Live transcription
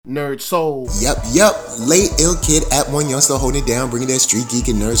NERDSoul. Yep. Late ill kid at one young still holding it down, bringing that street geek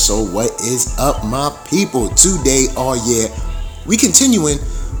and nerd soul. What is up, my people? Today, we continuing.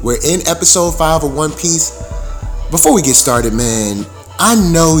 We're in episode 5 of One Piece. Before we get started, man, I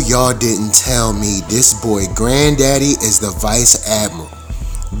know y'all didn't tell me this boy Granddaddy is the Vice Admiral.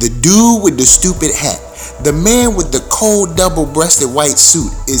 The dude with the stupid hat. The man with the cold double-breasted white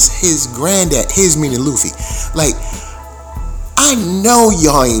suit is his granddad. His meaning Luffy. Like, I know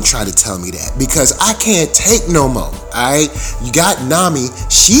y'all ain't trying to tell me that because I can't take no more. Alright? You got Nami.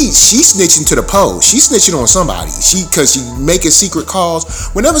 She snitching to the pole. She snitching on somebody. Cause she making secret calls.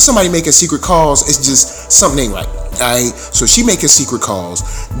 Whenever somebody making secret calls, it's just something ain't right. Alright? So she making secret calls.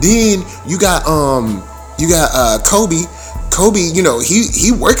 Then you got Kobe. Kobe,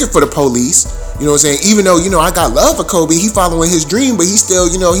 he working for the police. You know what I'm saying? Even though, I got love for Kobe, he following his dream, but he still,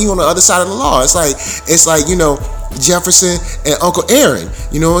 he on the other side of the law. It's like, Jefferson and Uncle Aaron.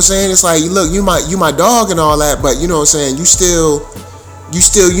 You know what I'm saying? It's like, look, you my dog and all that, but you know what I'm saying? You still,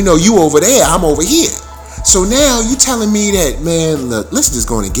 you over there, I'm over here. So now you telling me that, man, look, let's just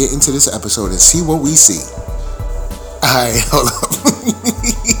go and get into this episode and see what we see. Alright, hold up.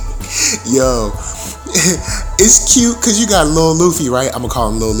 Yo. It's cute because you got Lil Luffy, right? I'm gonna call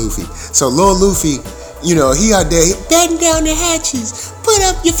him Lil Luffy. So Lil Luffy, he out there, batten down the hatches, put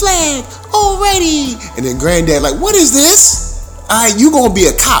up your flag, already. And then Granddad like, what is this? Alright, you gonna be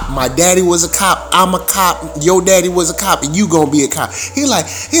a cop. My daddy was a cop, I'm a cop, your daddy was a cop, and you gonna be a cop. He like,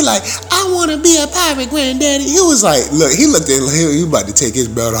 I wanna be a pirate, Granddaddy. He was like, look, he looked at him, he about to take his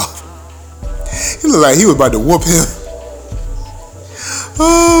belt off. He looked like he was about to whoop him.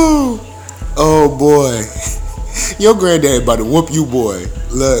 Oh boy. Your granddad about to whoop you, boy.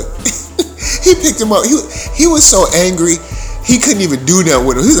 Look. He picked him up. He was so angry, he couldn't even do nothing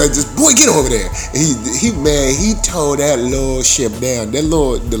with him. He was like, just, boy, get over there. And he towed that little ship down. The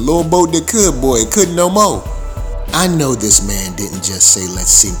little boat that could, boy, it couldn't no more. I know this man didn't just say,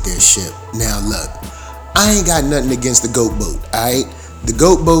 let's sink their ship. Now look, I ain't got nothing against the goat boat, alright? The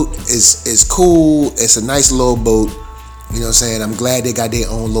goat boat is cool. It's a nice little boat. You know what I'm saying? I'm glad they got their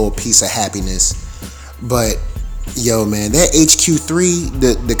own little piece of happiness. But yo, man, that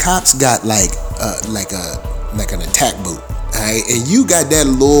HQ3, the cops got like an attack boat. Alright? And you got that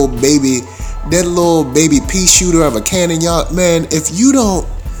little baby pea shooter of a cannon, y'all. Man, if you don't,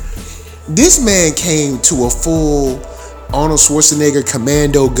 this man came to a full Arnold Schwarzenegger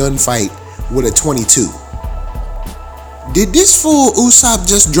commando gunfight with a 22. Did this fool Usopp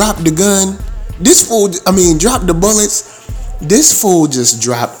just drop the gun? Drop the bullets. This fool just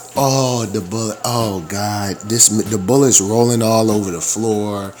dropped all the bullet. Oh God, the bullets rolling all over the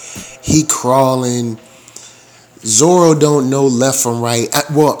floor. He crawling. Zoro don't know left from right.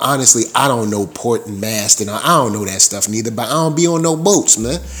 Honestly, I don't know port and mast, and I don't know that stuff neither. But I don't be on no boats,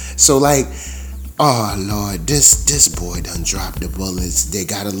 man. So like, oh Lord, this boy done dropped the bullets. They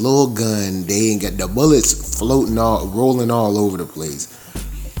got a little gun. They ain't got the bullets rolling all over the place.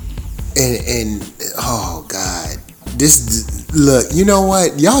 And oh God. Look, you know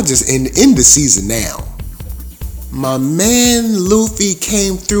what? Y'all just in the season now. My man Luffy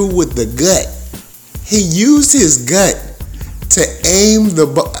came through with the gut. He used his gut to aim the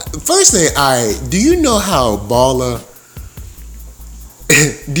first thing. Alright, do you know how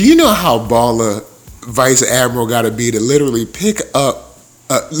baller Vice Admiral got to be to literally pick up?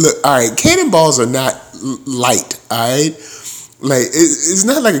 Look, alright, cannonballs are not light. Alright, like it's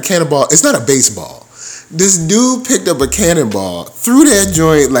not like a cannonball. It's not a baseball. This dude picked up a cannonball, threw that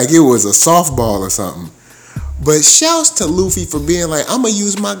joint like it was a softball or something. But shouts to Luffy for being like, I'm going to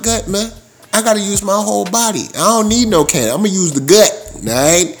use my gut, man. I got to use my whole body. I don't need no cannon. I'm going to use the gut,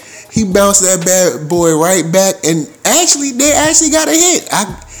 right? He bounced that bad boy right back, and they actually got a hit.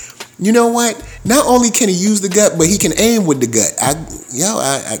 You know what? Not only can he use the gut, but he can aim with the gut. I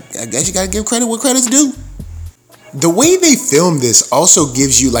guess you got to give credit where credit's due. The way they film this also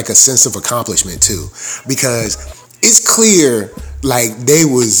gives you like a sense of accomplishment too, because it's clear like they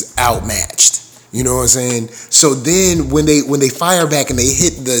was outmatched. You know what I'm saying? So then when they fire back and they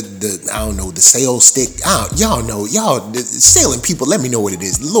hit the sail stick, the sailing people, let me know what it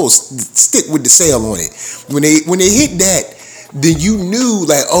is. The little stick with the sail on it. When they hit that, then you knew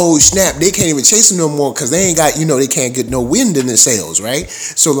like, oh snap, they can't even chase them no more because they ain't got, they can't get no wind in the sails, right?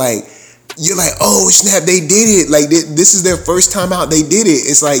 So like, you're like, oh snap, they did it. Like this is their first time out. They did it.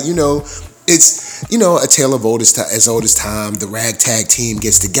 It's like, it's a tale of as old as time. The ragtag team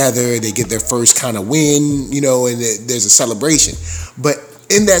gets together. They get their first kind of win, and there's a celebration. But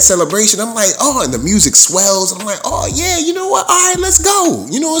in that celebration, I'm like, oh, and the music swells. I'm like, oh yeah, you know what? All right, let's go.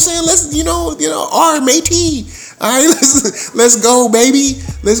 You know what I'm saying? Let's, our matey. All right, let's go, baby.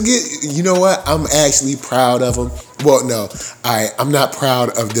 Let's get. You know what? I'm actually proud of them. Well, no, I'm not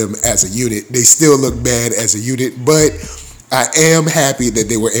proud of them as a unit. They still look bad as a unit, but I am happy that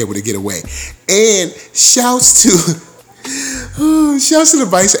they were able to get away. And shouts to the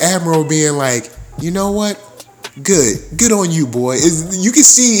Vice Admiral being like, you know what? Good on you, boy. You can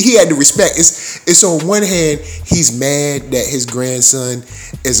see he had the respect. It's on one hand he's mad that his grandson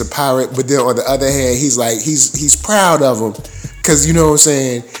is a pirate, but then on the other hand he's like he's proud of him because you know what I'm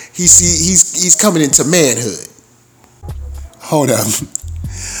saying. He's coming into manhood. Hold up.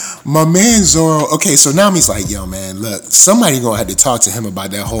 My man Zoro, okay, so Nami's like, yo, man, look, somebody gonna have to talk to him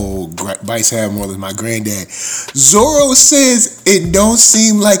about that whole Vice Admiral is my granddad. Zoro says it don't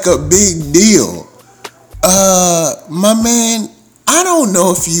seem like a big deal. My man, I don't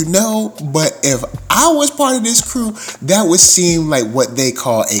know if you know, but if I was part of this crew, that would seem like what they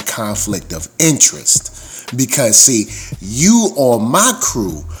call a conflict of interest. Because, see, you on my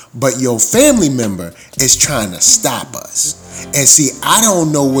crew, but your family member is trying to stop us. And see, I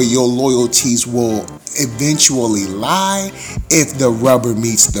don't know where your loyalties will eventually lie if the rubber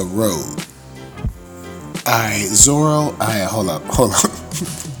meets the road. Alright, Zoro, hold up.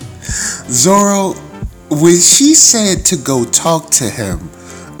 Zoro, when she said to go talk to him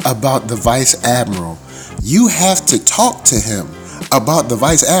about the Vice Admiral, you have to talk to him about the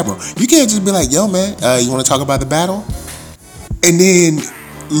Vice Admiral. You can't just be like, yo, man, you want to talk about the battle? And then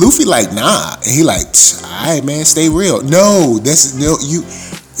Luffy like, nah. And he like, all right, man, stay real. No,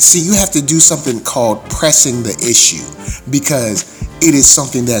 you have to do something called pressing the issue because it is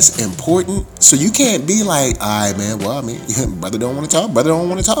something that's important. So you can't be like, all right, man, well, I mean, brother don't want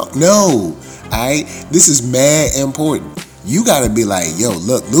to talk. No, all right, this is mad important. You got to be like, yo,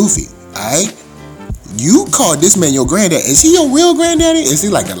 look, Luffy, all right, you called this man your granddad. Is he your real granddaddy? Is he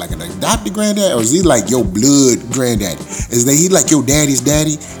like an adopted granddad? Or is he like your blood granddaddy? Is he like your daddy's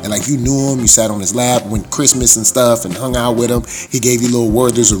daddy? And like you knew him, you sat on his lap when Christmas and stuff and hung out with him. He gave you little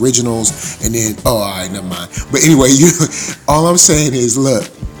Werther's Originals. And then, all right, never mind. But anyway, all I'm saying is, look,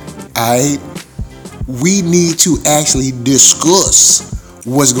 we need to actually discuss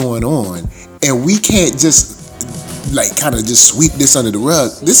what's going on. And we can't just like kind of just sweep this under the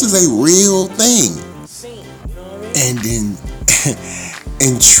rug. This is a real thing. And then,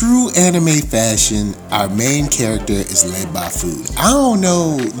 in true anime fashion, our main character is led by food. I don't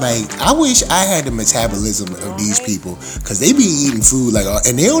know, like, I wish I had the metabolism of these people, because they be eating food, like,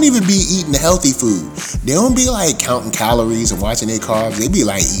 and they don't even be eating healthy food. They don't be, like, counting calories and watching their carbs. They be,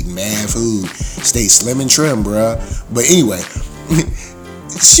 like, eating mad food. Stay slim and trim, bruh. But anyway,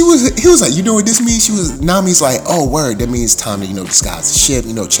 he was like, you know what this means? Nami's like, oh, word, that means time to, disguise the ship,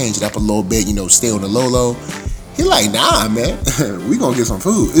 change it up a little bit, stay on the low. He like, nah, man, we gonna get some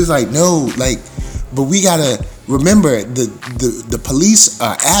food. It's like, no, like, but we gotta remember the police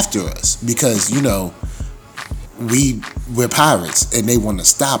are after us because, we're pirates and they want to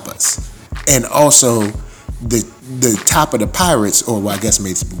stop us. And also the top of the pirates, or well, I guess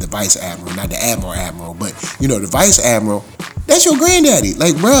maybe the Vice Admiral, not the Admiral, but the Vice Admiral, that's your granddaddy.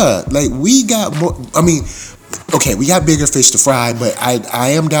 Like, bruh, like we got more, I mean, okay, we got bigger fish to fry, but I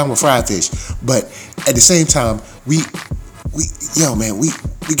am down with fried fish. But at the same time, we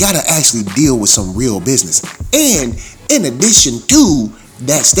gotta actually deal with some real business. And in addition to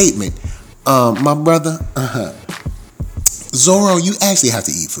that statement, my brother, Zoro, you actually have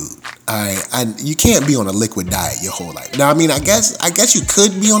to eat food. Alright, you can't be on a liquid diet your whole life. Now, I mean, I guess you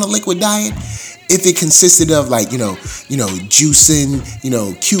could be on a liquid diet if it consisted of like, juicing,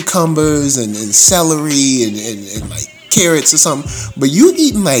 cucumbers and celery and like carrots or something. But you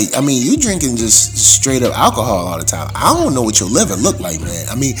eating you drinking just straight up alcohol all the time. I don't know what your liver look like, man.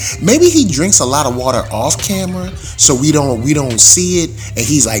 I mean, maybe he drinks a lot of water off camera, so we don't see it, and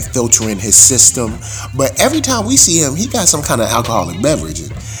he's like filtering his system. But every time we see him, he got some kind of alcoholic beverage.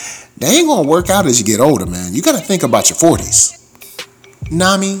 That ain't gonna work out as you get older, man. You gotta think about your 40s.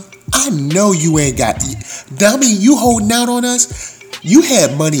 Nami, I know you ain't got... Nami, you holding out on us? You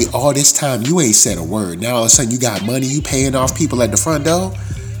had money all this time. You ain't said a word. Now all of a sudden you got money. You paying off people at the front door.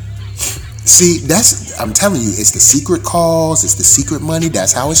 See, I'm telling you, it's the secret calls. It's the secret money.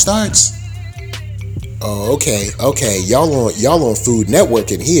 That's how it starts. Oh, okay. Y'all on Food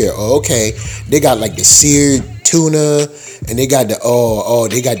Network in here. Oh, okay. They got like the seared tuna, and they got the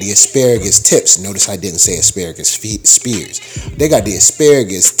asparagus tips. Notice I didn't say asparagus spears. They got the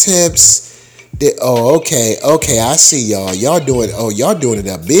asparagus tips. Okay, I see y'all. Y'all doing it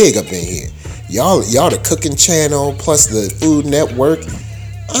up big up in here. Y'all the cooking channel plus the Food Network.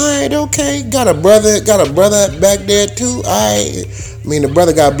 Alright, okay. Got a brother back there too. Alright. I mean, the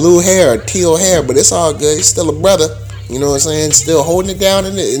brother got blue hair, teal hair, but it's all good. He's still a brother. You know what I'm saying? Still holding it down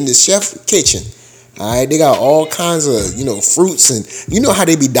in the chef kitchen. Alright, they got all kinds of, fruits, and you know how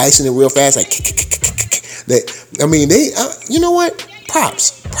they be dicing it real fast, like you know what?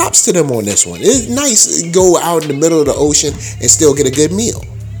 Props to them on this one. It's nice to go out in the middle of the ocean and still get a good meal.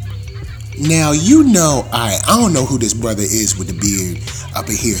 Now, I don't know who this brother is with the beard up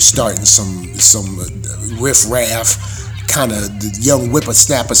in here starting some riff-raff kind of young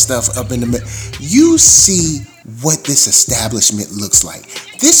whippersnapper stuff up in the middle. You see what this establishment looks like.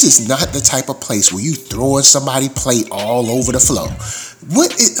 This is not the type of place where you throwing somebody's plate all over the floor.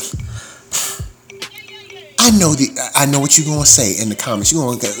 I know what you're gonna say in the comments. You're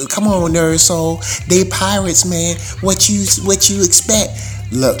gonna come on, NERDSoul. They pirates, man. What you expect?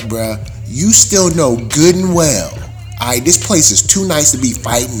 Look, bruh, you still know good and well. Alright, this place is too nice to be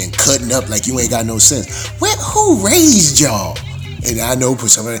fighting and cutting up like you ain't got no sense. Who raised y'all? And I know for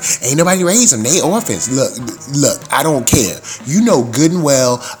some ain't nobody raised them. They orphans. Look, I don't care. You know good and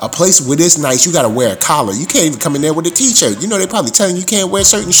well, a place where it's nice, you gotta wear a collar. You can't even come in there with a t-shirt. You know they probably telling you can't wear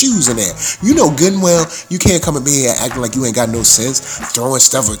certain shoes in there. You know good and well, you can't come in here acting like you ain't got no sense, throwing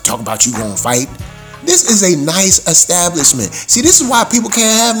stuff or talking about you gonna fight. This is a nice establishment. See, this is why people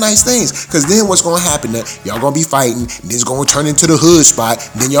can't have nice things. Because then what's going to happen? Y'all going to be fighting. Then it's going to turn into the hood spot.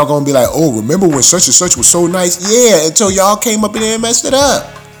 Then y'all going to be like, oh, remember when such and such was so nice? Yeah, until y'all came up in there and messed it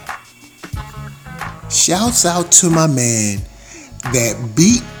up. Shouts out to my man that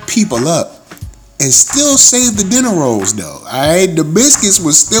beat people up and still saved the dinner rolls, though. All right? The biscuits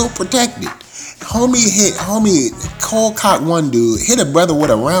was still protected. Homie cold cock one dude, hit a brother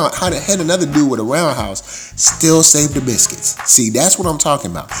with a round, hit another dude with a roundhouse, still saved the biscuits. See, that's what I'm talking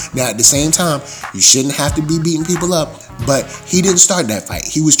about. Now, at the same time, you shouldn't have to be beating people up, but he didn't start that fight.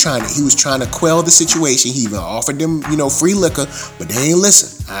 He was trying to quell the situation. He even offered them, free liquor, but they ain't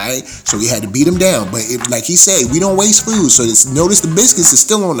listen. All right, so he had to beat them down. But like he said, we don't waste food. So notice the biscuits is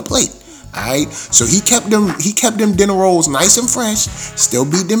still on the plate. Alright, so he kept them dinner rolls nice and fresh, still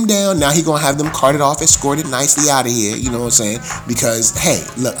beat them down. Now he gonna have them carted off, escorted nicely out of here, you know what I'm saying? Because hey,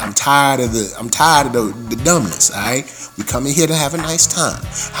 look, I'm tired of the dumbness, alright? We come in here to have a nice time.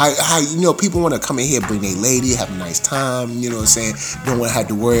 How people wanna come in here, bring their lady, have a nice time, you know what I'm saying? Don't wanna have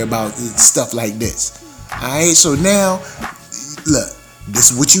to worry about stuff like this. Alright, so now look,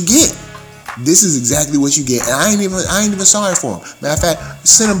 this is what you get. This is exactly what you get, and I ain't even sorry for them. Matter of fact,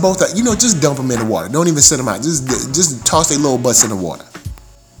 send them both out. Just dump them in the water. Don't even send them out. Just toss their little butts in the water.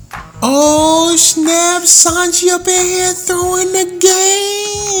 Oh snap! Sanji up in here throwing the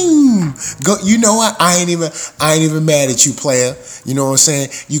game. Go. You know what? I ain't even mad at you, player. You know what I'm saying?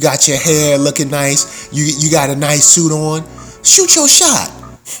 You got your hair looking nice. You got a nice suit on. Shoot your shot.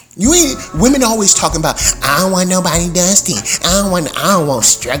 Women always talking about, I don't want nobody dusty. I don't want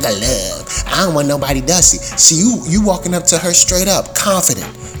struggle love. I don't want nobody dusty. See, you walking up to her straight up, confident.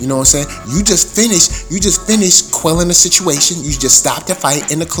 You know what I'm saying? You just finished quelling the situation. You just stopped the fight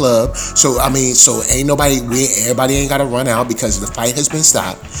in the club. So everybody ain't gotta run out because the fight has been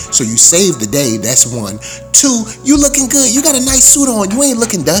stopped. So you saved the day. That's one. Two, you looking good. You got a nice suit on. You ain't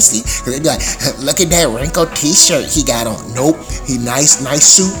looking dusty. They be like, look at that wrinkled t-shirt he got on. Nope. He nice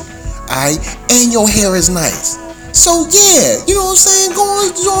suit. Alright, and your hair is nice. So yeah, you know what I'm saying? Go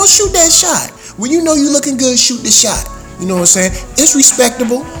on, shoot that shot. When you know you looking good, shoot the shot. You know what I'm saying? It's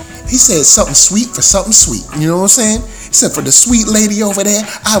respectable. He said something sweet for something sweet. You know what I'm saying? He said for the sweet lady over there,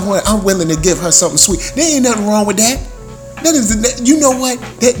 I'm willing to give her something sweet. There ain't nothing wrong with that. You know what?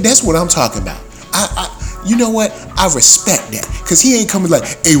 That's what I'm talking about. You know what? I respect that. Because he ain't coming like,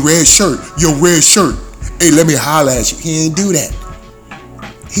 hey, red shirt, yo, red shirt. Hey, let me holler at you. He ain't do that.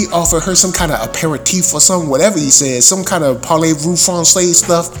 He offered her some kind of aperitif or something, whatever he said, some kind of parlez-vous français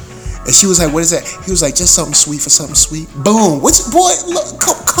stuff. And she was like, what is that? He was like, just something sweet for something sweet. Boom. Boy, look,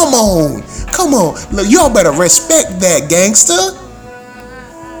 come on. Look, y'all better respect that, gangster.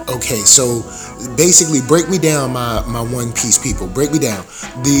 Okay, so basically break me down my One Piece people. Break me down.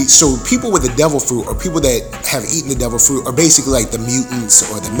 So people with the devil fruit or people that have eaten the devil fruit are basically like the mutants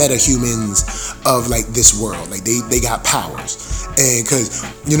or the meta-humans of like this world. Like they got powers. And cause,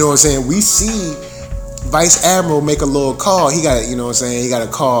 you know what I'm saying, we see Vice Admiral make a little call. He got, you know what I'm saying, he got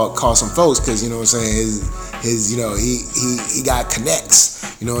to call some folks because, you know what I'm saying, his he got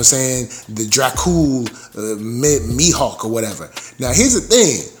connects. You know what I'm saying, the Dracul Mihawk or whatever. Now here's the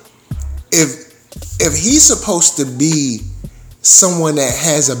thing. If he's supposed to be someone that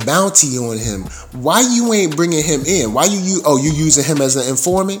has a bounty on him. Why you ain't bringing him in? Why you using him as an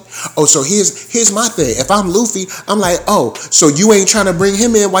informant? Oh, so here's my thing. If I'm Luffy, I'm like, oh, so you ain't trying to bring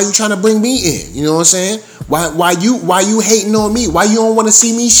him in? Why you trying to bring me in? You know what I'm saying? Why you hating on me? Why you don't want to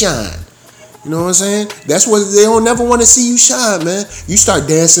see me shine? You know what I'm saying? That's what they don't never want to see you shine, man. You start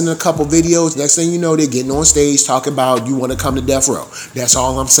dancing in a couple videos. Next thing you know, they're getting on stage talking about you want to come to death row. That's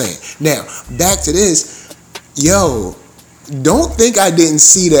all I'm saying. Now, back to this. Yo, don't think I didn't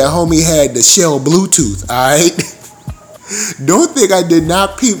see that homie had the Shell Bluetooth, all right? Don't think I did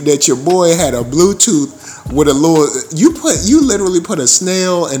not peep that your boy had a Bluetooth with a little, you literally put a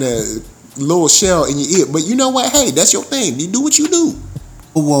snail and a little shell in your ear. But you know what? Hey, that's your thing. You do what you do.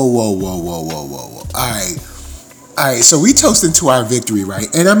 Whoa. All right, so we toasting to our victory, right?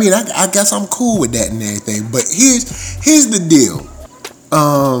 And I mean, I guess I'm cool with that and everything. But here's the deal.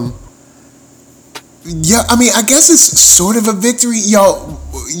 Yeah, I mean, I guess it's sort of a victory. Y'all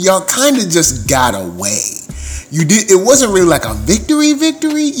kind of just got away. It wasn't really like a victory.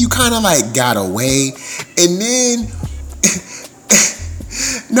 You kind of like got away. And then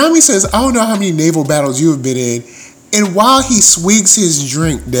Nami says, I don't know how many naval battles you have been in. And while he swigs his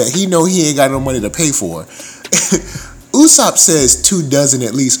drink that he know he ain't got no money to pay for, Usopp says 2 dozen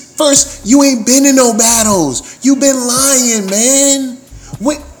at least. First, you ain't been in no battles. You been lying, man.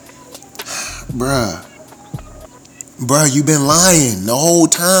 What? Bruh, you been lying the whole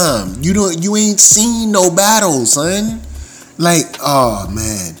time. You ain't seen no battles, son. Like, oh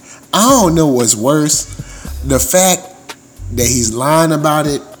man, I don't know what's worse, the fact that he's lying about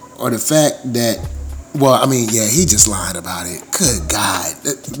it, or the fact that, well, I mean, yeah, he just lying about it. Good God,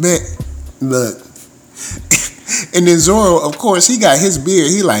 man, look. And then Zoro, of course, he got his beer.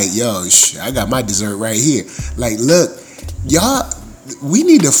 He like, yo, I got my dessert right here. Like, look, y'all, we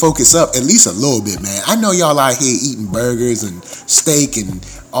need to focus up at least a little bit, man. I know y'all out here eating burgers and steak and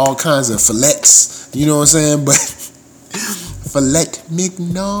all kinds of fillets. You know what I'm saying? But filet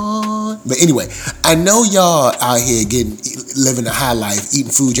mignon. But anyway, I know y'all out here living a high life,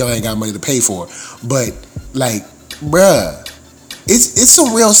 eating food y'all ain't got money to pay for. But like, bruh, it's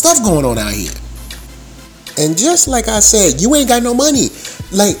some real stuff going on out here. And just like I said, you ain't got no money.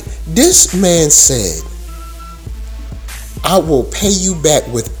 Like, this man said, I will pay you back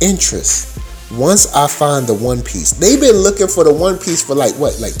with interest once I find the One Piece. They've been looking for the One Piece for like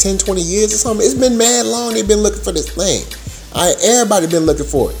 10, 20 years or something. It's been mad long. They've been looking for this thing. All right, everybody been looking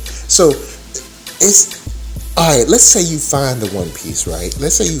for it. So it's, all right, let's say you find the One Piece, right?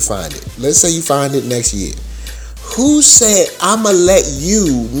 Let's say you find it. Let's say you find it next year. Who said I'ma let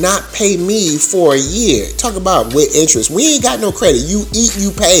you not pay me for a year? Talk about with interest. We ain't got no credit. You eat,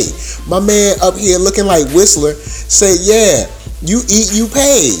 you pay. My man up here looking like Whistler said, yeah, you eat, you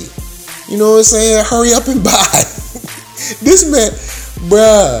pay. You know what I'm saying? Hurry up and buy. This man,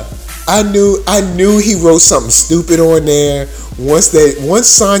 bruh, I knew he wrote something stupid on there. Once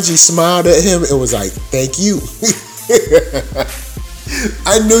Sanji smiled at him, it was like, thank you.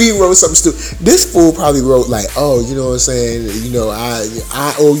 I knew he wrote something stupid. This fool probably wrote like, oh, you know what I'm saying? You know, I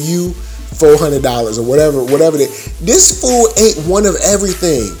owe you $400 or whatever. This fool ate one of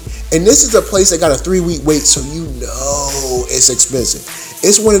everything. And this is a place that got a 3-week wait, so you know it's expensive.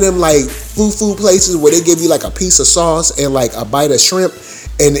 It's one of them like food places where they give you like a piece of sauce and like a bite of shrimp,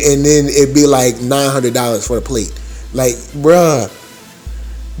 and then it'd be like $900 for the plate. Like, bruh,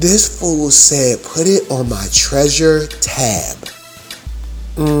 this fool said, put it on my treasure tab.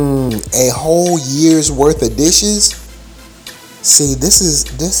 A whole year's worth of dishes. See, this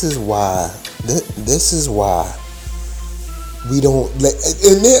is why we don't let.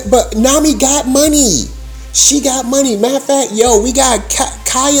 But Nami got money. She got money. Matter of fact, yo, we got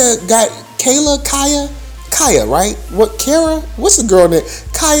Kaya, right? What, Kara? What's the girl name?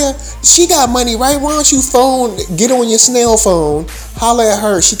 Kaya. She got money, right? Why don't you get on your snail phone, holler at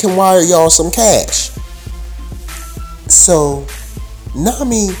her. She can wire y'all some cash. So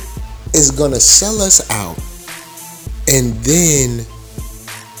Nami is gonna sell us out and then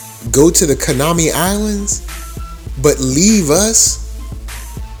go to the Konami Islands, but leave us.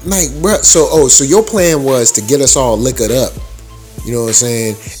 Like, bro, so your plan was to get us all liquored up, you know what I'm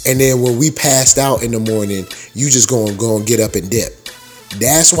saying? And then when we passed out in the morning, you just gonna get up and dip.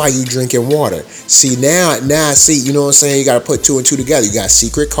 That's why you drinking water. See, now I see, you know what I'm saying? You gotta put 2 and 2 together. You got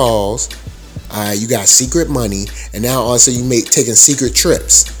secret calls, you got secret money, and now also you taking secret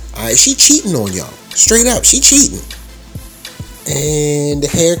trips. She cheating on y'all. Straight up, she cheating. And the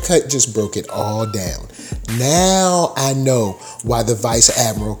haircut just broke it all down. Now I know why the Vice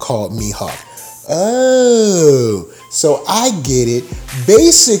Admiral called Mihawk. Oh, so I get it.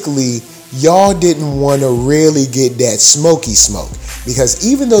 Basically, y'all didn't want to really get that smoky smoke. Because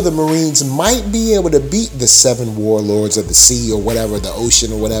even though the Marines might be able to beat the 7 warlords of the sea or whatever, the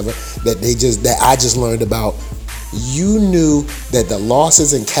ocean or whatever, that I just learned about, you knew that the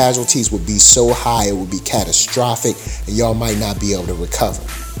losses and casualties would be so high, it would be catastrophic, and y'all might not be able to recover.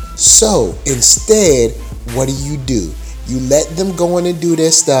 So instead, what do? You let them go in and do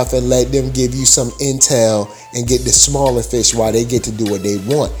their stuff and let them give you some intel and get the smaller fish while they get to do what they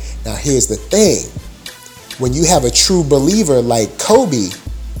want. Now here's the thing. When you have a true believer like Kobe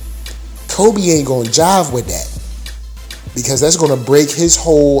ain't gonna jive with that, because that's gonna break his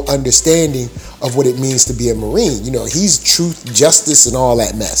whole understanding of what it means to be a Marine. You know, he's truth, justice, and all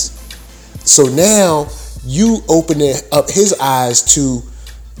that mess. So now you open up his eyes to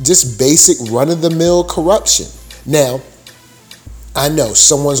just basic run-of-the-mill corruption. Now, I know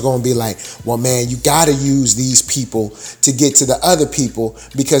someone's going to be like, well, man, you got to use these people to get to the other people,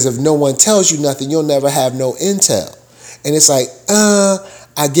 because if no one tells you nothing, you'll never have no intel. And it's like,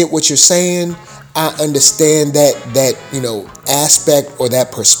 I get what you're saying. I understand that aspect or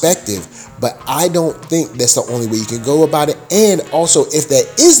that perspective, but I don't think that's the only way you can go about it. And also, if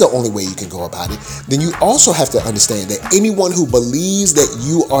that is the only way you can go about it, then you also have to understand that anyone who believes that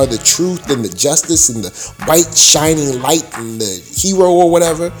you are the truth and the justice and the bright shining light and the hero or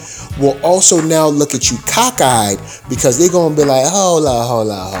whatever will also now look at you cockeyed, because they're going to be like, hold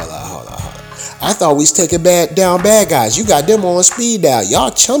on. I thought we was taking down bad guys. You got them on speed dial.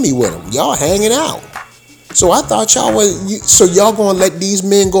 Y'all chummy with them. Y'all hanging out. So I thought y'all so y'all gonna let these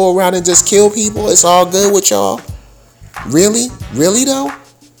men go around and just kill people? It's all good with y'all? Really? Really though?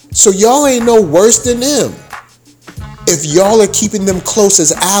 So y'all ain't no worse than them. If y'all are keeping them close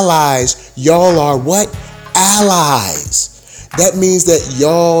as allies, y'all are what? Allies. That means that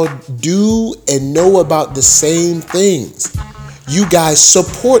y'all do and know about the same things. You guys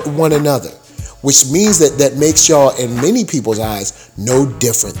support one another, which means that makes y'all, in many people's eyes, no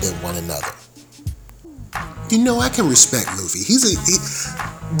different than one another. You know, I can respect Luffy.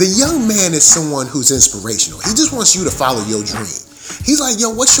 The young man is someone who's inspirational. He just wants you to follow your dream. He's like, yo,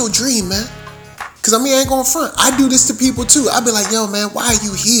 what's your dream, man? Because I ain't going front. I do this to people too. I be like, yo, man, why are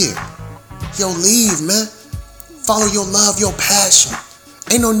you here? Yo, leave, man. Follow your love, your passion.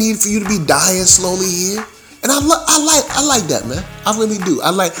 Ain't no need for you to be dying slowly here. And I like that, man. I really do.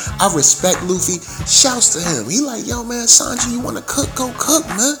 I respect Luffy. Shouts to him. He like, yo, man, Sanji, you want to cook? Go cook,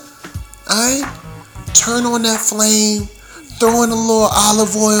 man. All right? Turn on that flame, throw in a little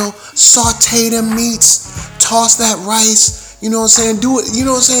olive oil, saute them meats, toss that rice, you know what I'm saying? Do it, you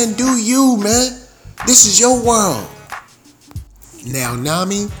know what I'm saying? Do you, man. This is your world. Now,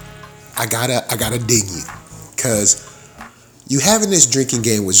 Nami, I gotta dig you, cause you having this drinking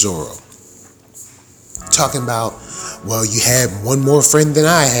game with Zoro. Talking about, well, you had one more friend than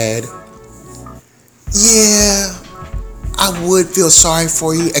I had. Yeah, I would feel sorry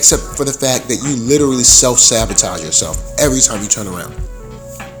for you, except for the fact that you literally self-sabotage yourself every time you turn around.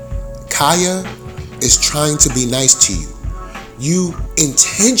 Kaya is trying to be nice to you. You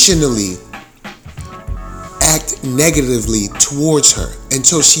intentionally act negatively towards her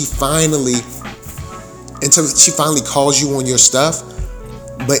until she finally calls you on your stuff,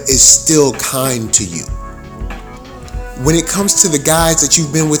 but is still kind to you. When it comes to the guys that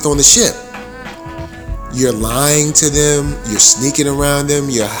you've been with on the ship, you're lying to them, you're sneaking around them,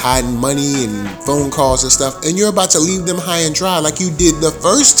 you're hiding money and phone calls and stuff, and you're about to leave them high and dry like you did the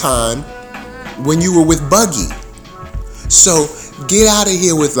first time when you were with Buggy. So get out of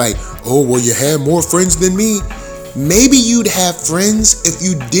here with like, oh, well, you had more friends than me. Maybe you'd have friends if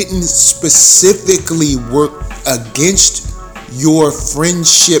you didn't specifically work against your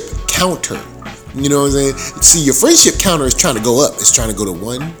friendship counter. You know what I'm saying? See, your friendship counter is trying to go up. It's trying to go to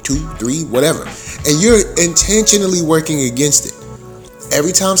 1, 2, 3, whatever. And you're intentionally working against it.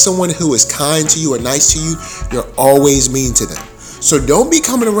 Every time someone who is kind to you or nice to you, you're always mean to them. So don't be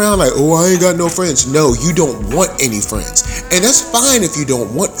coming around like, oh, I ain't got no friends. No, you don't want any friends. And that's fine if you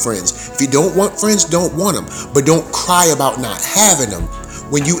don't want friends. If you don't want friends, don't want them. But don't cry about not having them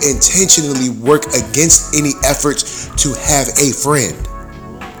when you intentionally work against any efforts to have a friend.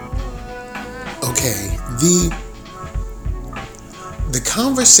 Okay, the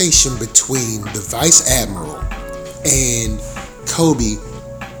conversation between the Vice Admiral and Kobe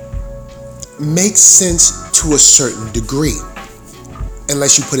makes sense to a certain degree,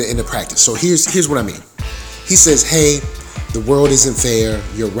 unless you put it into practice. So here's what I mean. He says, hey, the world isn't fair.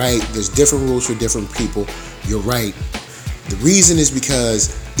 You're right. There's different rules for different people. You're right. The reason is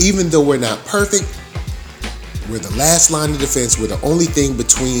because even though we're not perfect, we're the last line of defense. We're the only thing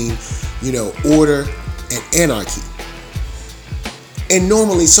between, order and anarchy. And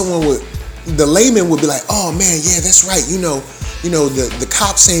normally someone would the layman would be like, oh man, yeah, that's right. The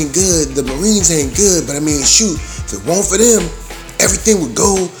cops ain't good, the Marines ain't good, but I mean, shoot, if it weren't for them, everything would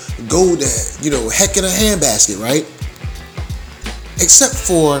go to, heck in a handbasket, right? Except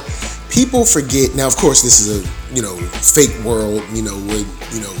for people forget. Now, of course, this is a, fake world, with,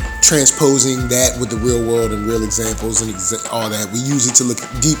 transposing that with the real world and real examples and all that. We use it to look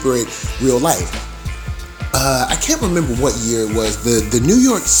deeper at real life. I can't remember what year it was. The New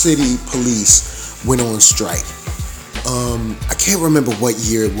York City police went on strike. I can't remember what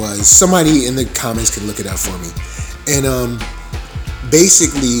year it was. Somebody in the comments can look it up for me. And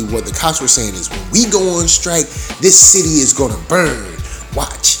basically what the cops were saying is, when we go on strike, this city is gonna burn.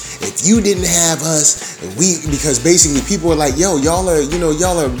 Watch. If you didn't have us, because basically people were like, yo, y'all are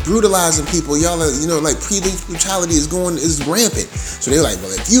brutalizing people. Y'all are, like police brutality is rampant. So they were like,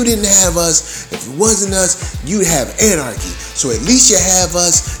 well, if you didn't have us, if it wasn't us, you'd have anarchy. So at least you have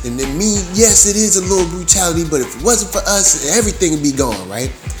us, and then yes, it is a little brutality, but if it wasn't for us, everything would be gone,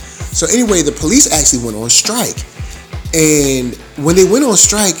 right? So anyway, the police actually went on strike. And when they went on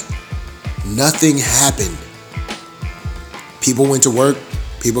strike, nothing happened. People went to work.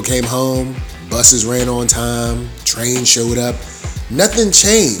 People came home, buses ran on time, trains showed up. Nothing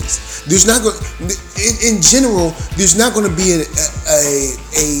changed. There's not going, in general, there's not going to be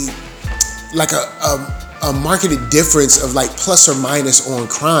a marketed difference of like plus or minus on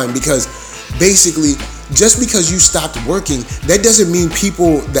crime, because basically, just because you stopped working, that doesn't mean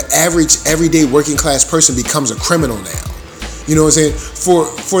the average everyday working class person becomes a criminal now. You know what I'm saying?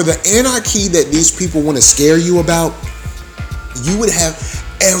 For the anarchy that these people want to scare you about, you would have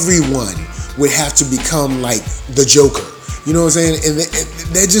everyone would have to become like the Joker. You know what I'm saying? And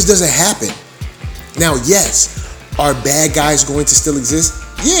that just doesn't happen. Now, yes, are bad guys going to still exist?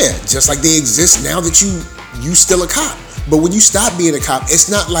 Yeah, just like they exist now that you still a cop. But when you stop being a cop, it's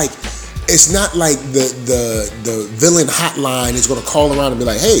not like the villain hotline is going to call around and be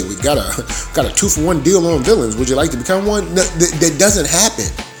like, hey, we've got a 2-for-1 deal on villains. Would you like to become one? No, that doesn't happen.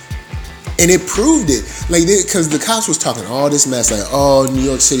 And it proved it, because the cops was talking all this mess, like, oh, New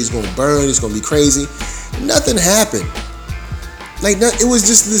York City's gonna burn, it's gonna be crazy. Nothing happened. It was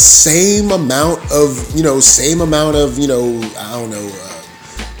just the same amount of,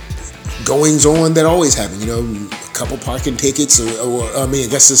 goings on that always happen. A couple parking tickets, or I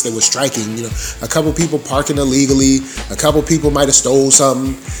guess since they were striking, a couple people parking illegally, a couple people might have stole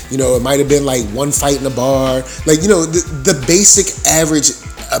something. It might have been like one fight in a bar, the basic average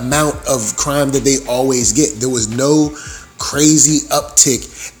amount of crime that they always get. There was no crazy uptick,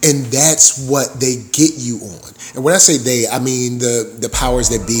 and that's what they get you on. And when I say they, I mean the powers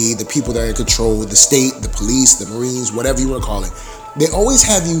that be, the people that are in control, the state, the police, the Marines, whatever you want to call it. They always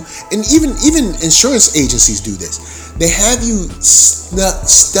have you, and even insurance agencies do this. They have you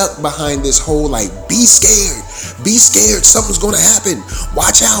stuck behind this whole be scared, something's gonna happen,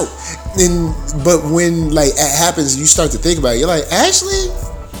 watch out. But when it happens, you start to think about it. You're like, actually,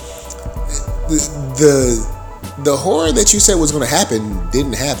 the horror that you said was going to happen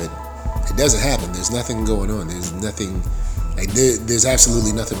didn't happen. It doesn't happen. There's nothing going on. There's nothing. There's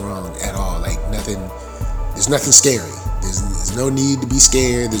absolutely nothing wrong at all. Nothing. There's nothing scary. There's no need to be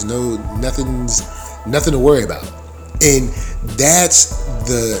scared. There's nothing to worry about. And that's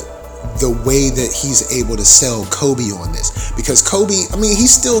the way that he's able to sell Kobe on this, because Kobe,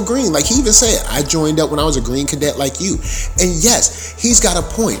 he's still green. He even said, I joined up when I was a green cadet like you. And yes, he's got a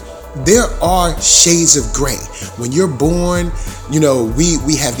point. There are shades of gray. When you're born,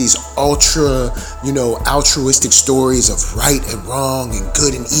 we have these ultra, altruistic stories of right and wrong and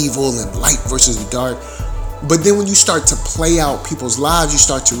good and evil and light versus the dark. But then when you start to play out people's lives, you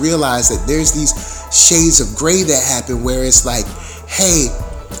start to realize that there's these shades of gray that happen where it's like, hey,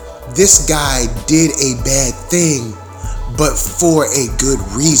 this guy did a bad thing, but for a good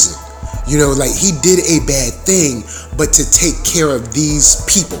reason. He did a bad thing, but to take care of these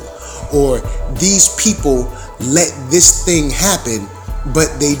people. Or these people let this thing happen, but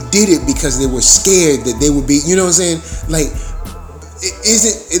they did it because they were scared that they would be, you know what I'm saying?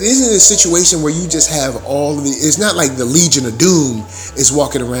 It isn't a situation where you just have all of the, it's not like the Legion of Doom is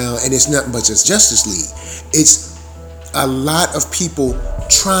walking around and it's nothing but just Justice League. It's a lot of people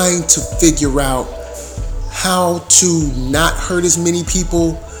trying to figure out how to not hurt as many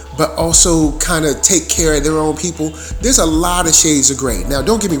people, but also kind of take care of their own people. There's a lot of shades of gray. Now,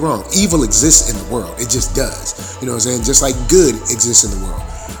 don't get me wrong. Evil exists in the world. It just does. You know what I'm saying? Just like good exists in the world.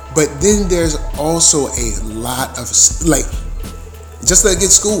 But then there's also a lot of, just like in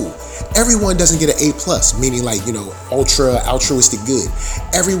school, Everyone doesn't get an A+, meaning like, ultra altruistic good.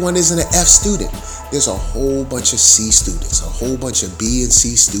 Everyone isn't an F student. There's a whole bunch of C students, a whole bunch of B and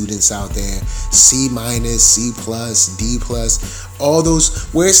C students out there, C-, C+, D+, all those,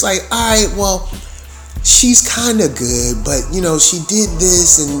 where it's like, all right, well, she's kind of good, but, she did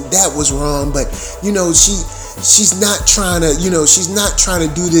this and that was wrong, but, she's not trying to, she's not trying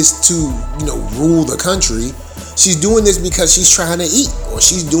to do this to, rule the country. She's doing this because she's trying to eat, or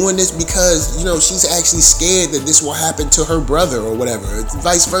she's doing this because, she's actually scared that this will happen to her brother or whatever,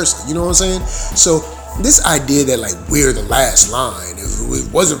 vice versa. You know what I'm saying? So this idea that like we're the last line, if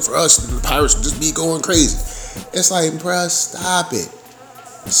it wasn't for us, the pirates would just be going crazy. It's like, bruh, stop it.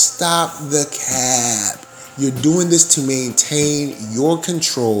 Stop the cap. You're doing this to maintain your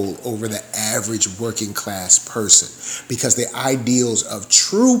control over the average working class person, because the ideals of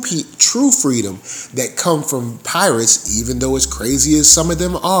true freedom that come from pirates, even though as crazy as some of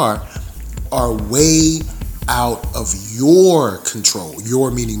them are way out of your control,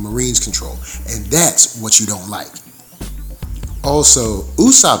 your meaning Marines' control, and that's what you don't like. Also,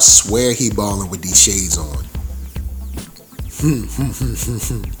 Usopp swear he ballin' with these shades on.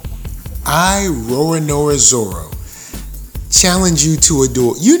 I, Roronoa Zoro, challenge you to a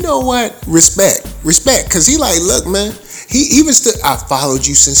duel. You know what? Respect, because he like, look, man, he even stood, I followed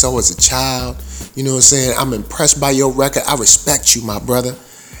you since I was a child. You know what I'm saying? I'm impressed by your record. I respect you, my brother.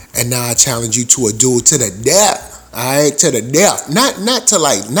 And now I challenge you to a duel to the death. All right, to the death. Not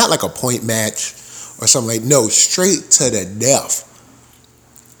like a point match or something like, no, straight to the death.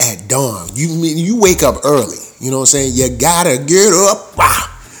 At dawn. You wake up early. You know what I'm saying? You gotta get up. Wow.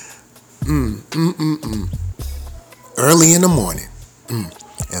 Early in the morning.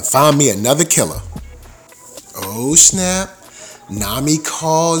 And find me another killer. Oh, snap. Nami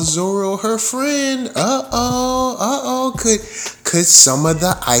called Zoro her friend. Could some of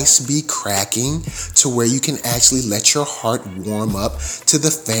the ice be cracking to where you can actually let your heart warm up to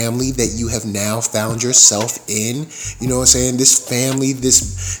the family that you have now found yourself in? You know what I'm saying? This family,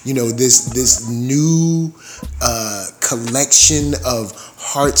 this new collection of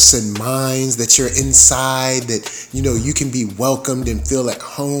hearts and minds that you're inside, that you can be welcomed and feel at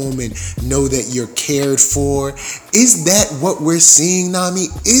home and know that you're cared for. Is that what we're seeing, Nami?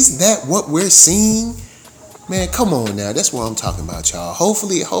 Is that what we're seeing? Man, come on now. That's what I'm talking about, y'all.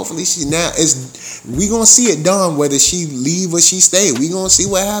 Hopefully she now is. We gonna see it done whether she leave or she stay. We gonna see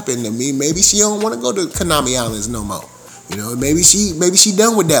what happened. I mean, maybe she don't want to go to Konami Islands no more. Maybe she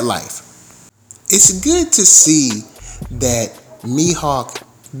done with that life. It's good to see that Mihawk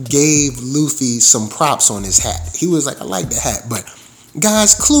gave Luffy some props on his hat. He was like, I like the hat, but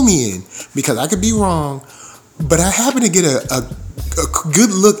guys, clue me in, because I could be wrong, but I happen to get a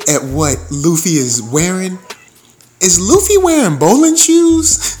good look at what Luffy is wearing. Is Luffy wearing bowling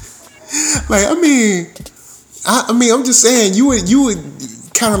shoes? Like, I mean, I'm just saying, you would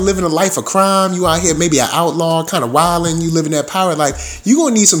kind of living a life of crime. You out here maybe an outlaw, kind of wilding. You living that pirate life. You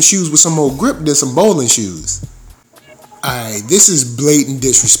gonna need some shoes with some more grip than some bowling shoes. Alright, this is blatant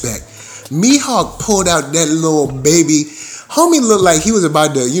disrespect. Mihawk pulled out that little baby. Homie looked like he was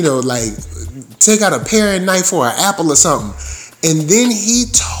about to, take out a paring knife or an apple or something. And then he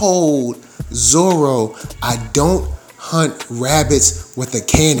told Zoro, I don't hunt rabbits with a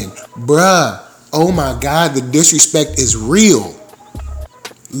cannon. Bruh, oh my God, the disrespect is real.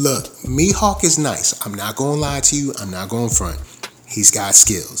 Look, Mihawk is nice. I'm not gonna lie to you. I'm not gonna front. He's got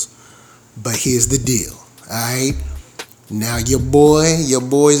skills. But here's the deal, alright? Now your boy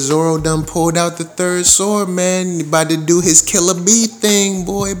Zoro done pulled out the third sword, man. About to do his killer bee thing,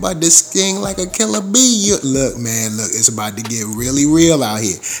 boy. About to sting like a killer bee. Look, it's about to get really real out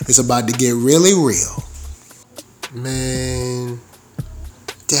here. It's about to get really real. Man,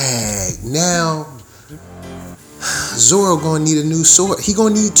 dang. Now, Zoro gonna need a new sword. He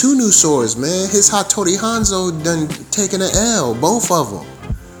gonna need 2 new swords, man. His Hattori Hanzo done taking an L, both of them.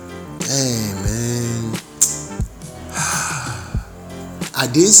 Dang, man. I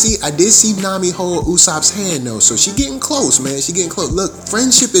did see Nami hold Usopp's hand though, so she getting close, man. She getting close. Look,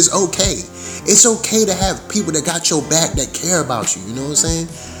 friendship is okay. It's okay to have people that got your back, that care about you. You know what I'm saying?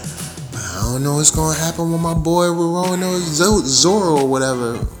 But I don't know what's gonna happen with my boy Zoro or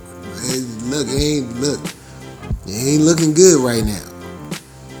whatever. It ain't looking good right now.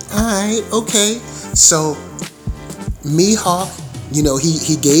 All right, okay. So Mihawk,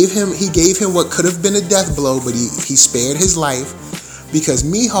 he gave him what could have been a death blow, but he spared his life. Because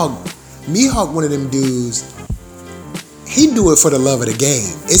Mihawk, one of them dudes, he do it for the love of the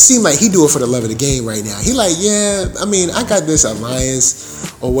game. It seemed like he do it for the love of the game right now. He like, yeah, I got this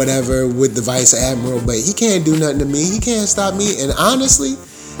alliance or whatever with the Vice Admiral, but he can't do nothing to me. He can't stop me. And honestly,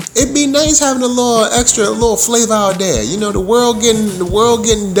 It'd be nice having a little extra, a little flavor out there. You know, the world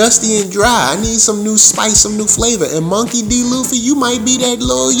getting dusty and dry. I need some new spice, some new flavor. And Monkey D. Luffy, you might be that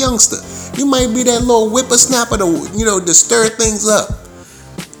little youngster. You might be that little whippersnapper to stir things up.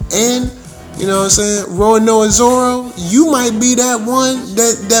 And you know what I'm saying, Roanoa Zoro, you might be that one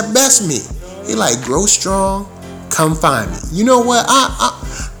that best me. He like, grow strong, come find me. You know what?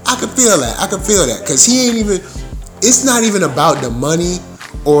 I can feel that. I can feel that because he ain't even. It's not even about the money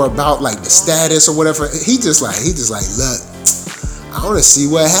or about like the status or whatever. He just like, look, I want to see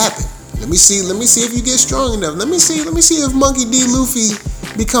what happened. Let me see if you get strong enough. Let me see if Monkey D. Luffy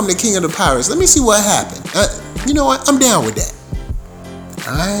become the king of the pirates. Let me see what happened. You know what? I'm down with that.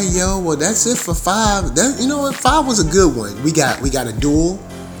 Alright, yo, well that's it for 5. You know what? 5 was a good one. We got a duel.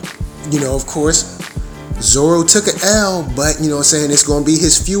 You know, of course, Zoro took an L, but you know what I'm saying, it's gonna be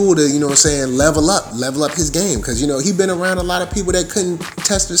his fuel to, you know what I'm saying, level up his game. Because you know, he been around a lot of people that couldn't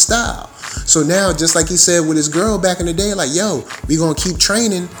test his style. So now, just like he said with his girl back in the day, like, yo, we gonna keep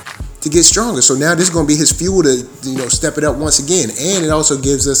training to get stronger. So now this is gonna be his fuel to, you know, step it up once again. And it also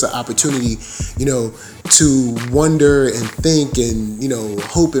gives us an opportunity, you know, to wonder and think and, you know,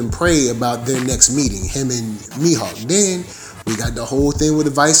 hope and pray about their next meeting, him and Mihawk. Then we got the whole thing with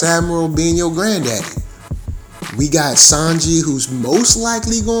the Vice Admiral being your granddaddy. We got Sanji, who's most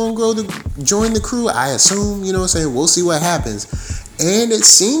likely going to join the crew, I assume. You know what I'm saying? We'll see what happens. And it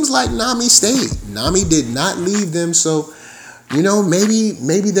seems like Nami stayed. Nami did not leave them, so, you know, maybe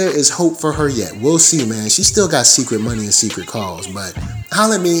there is hope for her yet. We'll see, man. She still got secret money and secret calls. But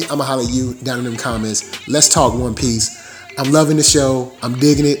holla at me. I'ma holla at you down in them comments. Let's talk One Piece. I'm loving the show. I'm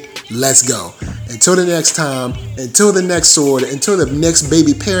digging it. Let's go. Until the next time, until the next sword, until the next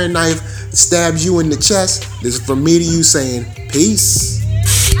baby paring knife stabs you in the chest, this is from me to you saying, peace.